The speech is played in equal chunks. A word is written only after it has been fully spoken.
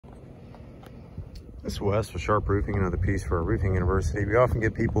This is Wes with Sharp Roofing, another piece for Roofing University. We often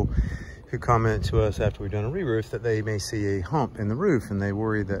get people who comment to us after we've done a re-roof that they may see a hump in the roof and they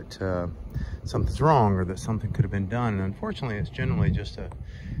worry that something's wrong or that something could have been done. And unfortunately, it's generally just a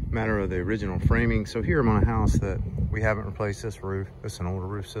matter of the original framing. So here in my house that we haven't replaced this roof. It's an older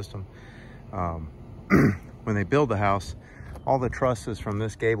roof system. When they build the house, all the trusses from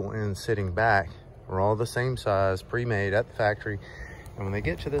this gable end sitting back are all the same size, pre-made at the factory. And when they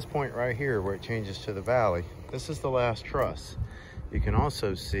get to this point right here where it changes to the valley, this is the last truss. You can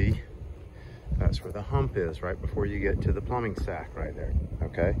also see that's where the hump is, right before you get to the plumbing stack right there,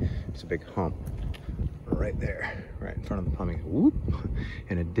 okay? It's a big hump right there, right in front of the plumbing, whoop,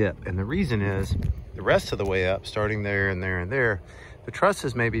 and a dip. And the reason is, the rest of the way up, starting there and there and there, the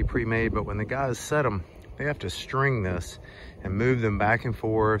trusses may be pre-made, but when the guys set them, they have to string this and move them back and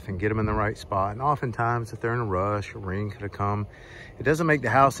forth and get them in the right spot. And oftentimes, if they're in a rush, a rain could have come. It doesn't make the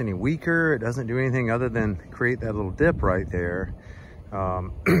house any weaker. It doesn't do anything other than create that little dip right there.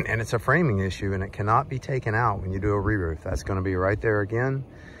 And it's a framing issue, and it cannot be taken out when you do a re-roof. That's gonna be right there again,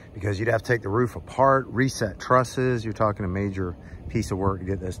 because you'd have to take the roof apart, reset trusses. You're talking a major piece of work to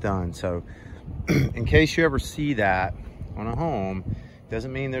get this done. So in case you ever see that on a home,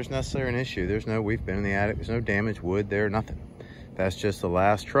 doesn't mean there's necessarily an issue. We've been in the attic, there's no damaged wood there, nothing. That's just the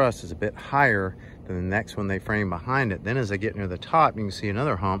last truss is a bit higher than the next one they frame behind it. Then as they get near the top, you can see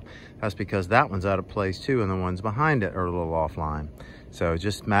another hump. That's because that one's out of place too, and the ones behind it are a little offline. So it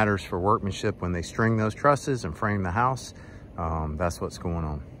just matters for workmanship when they string those trusses and frame the house. That's what's going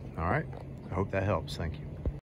on. All right, I hope that helps. Thank you.